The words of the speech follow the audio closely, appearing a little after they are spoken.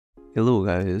Hello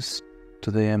guys,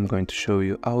 today I'm going to show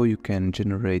you how you can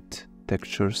generate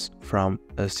textures from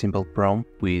a simple prompt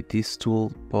with this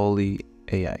tool Poly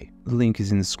AI. The link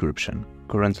is in the description.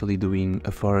 Currently doing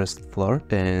a forest floor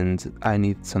and I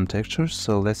need some textures,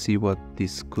 so let's see what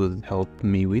this could help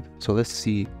me with. So let's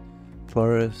see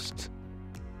forest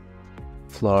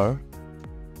floor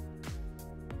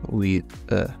with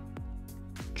a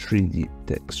 3D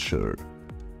texture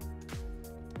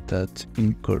that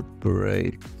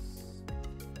incorporates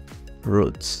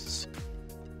roots.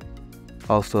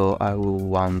 Also, I will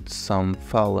want some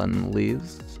fallen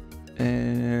leaves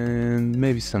and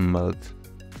maybe some mud.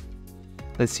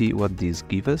 Let's see what this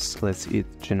gives us. Let's hit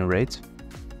generate,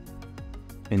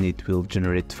 and it will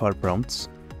generate 4 prompts.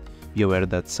 Be aware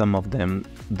that some of them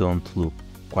don't look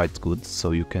quite good,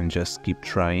 so you can just keep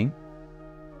trying.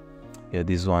 Yeah,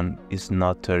 this one is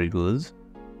not very good.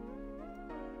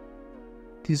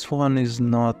 This one is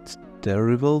not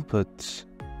terrible, but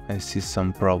I see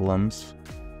some problems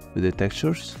with the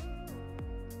textures.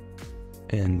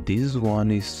 And this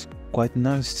one is quite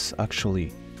nice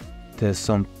actually. There's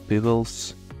some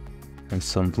pebbles and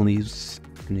some leaves,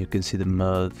 and you can see the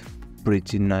mud.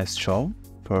 Pretty nice show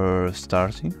for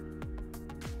starting.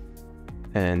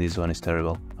 And this one is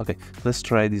terrible. Okay, let's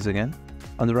try this again.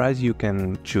 On the right you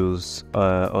can choose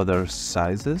other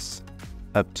sizes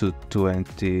up to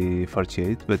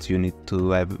 2048, but you need to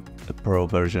have a pro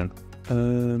version.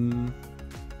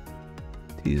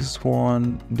 This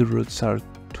one, the roots are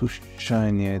too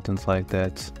shiny, I don't like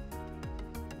that.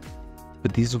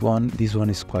 But this one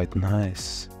is quite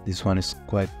nice. This one is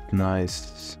quite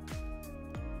nice.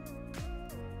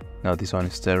 Now this one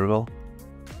is terrible.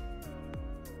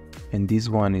 And this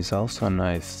one is also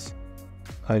nice.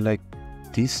 I like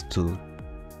these two.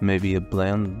 Maybe a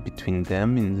blend between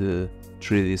them in the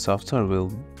 3D software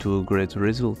will do great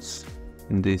results.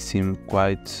 And they seem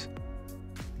quite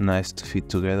nice to fit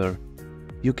together.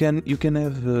 You can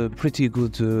have pretty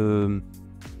good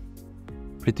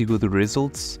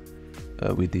results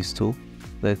with this tool.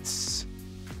 Let's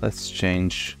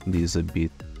change this a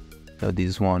bit.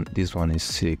 This one is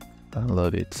sick. I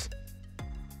love it.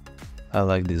 I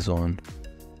like this one.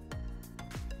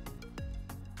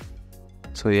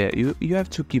 So yeah, you have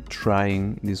to keep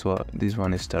trying. This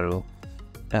one is terrible.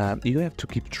 You have to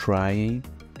keep trying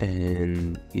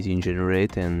and hitting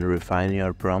generate and refine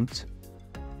your prompt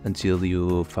until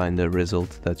you find a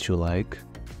result that you like.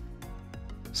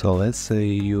 So let's say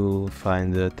you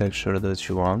find the texture that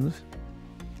you want.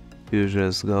 You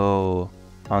just go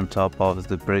on top of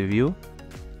the preview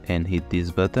and hit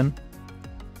this button,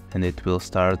 and it will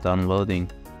start downloading,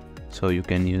 so you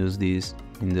can use this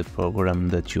in the program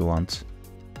that you want.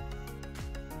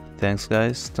 Thanks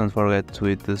guys, don't forget to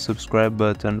hit the subscribe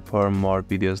button for more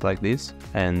videos like this,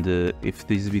 and if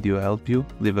this video helped you,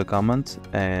 leave a comment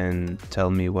and tell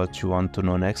me what you want to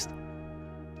know next.